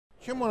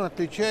Чем он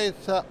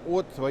отличается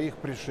от своих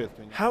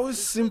предшественников? How is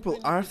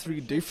Simple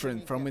R3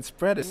 different from its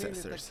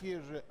predecessors?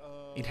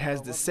 It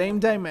has the same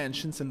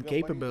dimensions and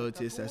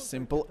capabilities as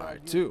Simple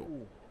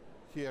R2.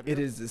 It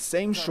is the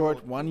same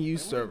short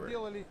one-use server.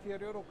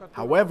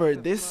 However,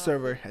 this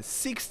server has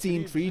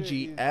 16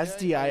 3G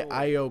SDI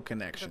I/O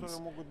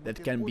connections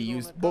that can be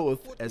used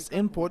both as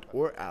input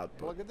or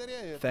output.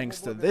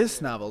 Thanks to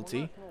this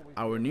novelty,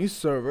 our new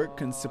server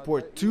can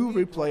support 2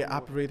 RIII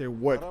operator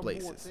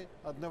workplaces.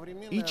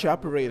 Each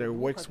operator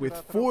works with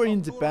 4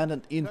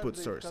 independent input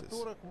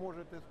sources.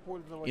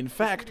 In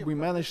fact, we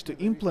managed to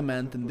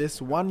implement in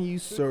this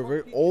one-use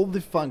server all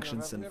the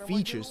functions and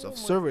features of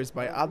servers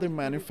by other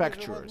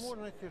manufacturers.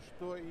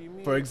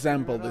 For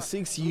example, the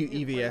 6U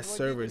EVS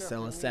servers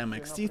LSM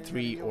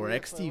XT3 or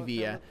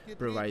XT-VIA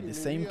provide the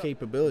same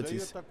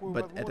capabilities,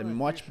 but at a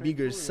much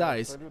bigger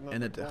size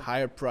and at a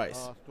higher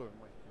price.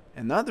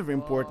 Another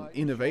important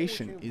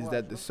innovation is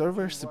that the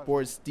server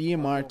supports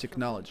DMR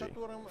technology.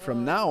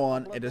 From now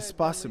on, it is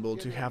possible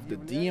to have the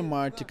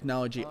DMR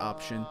technology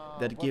option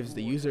that gives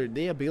the user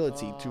the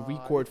ability to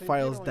record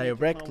files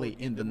directly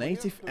in the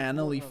native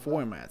NLE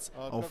formats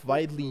of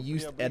widely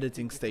used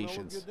editing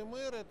stations.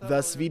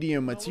 Thus, video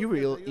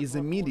material is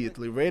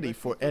immediately ready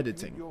for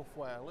editing.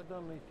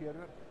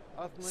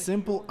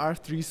 Simple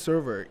R3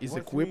 server is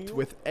equipped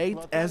with 8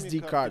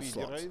 SD card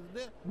slots,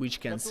 which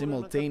can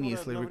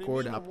simultaneously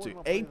record up to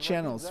 8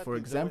 channels, for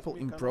example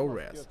in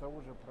ProRes.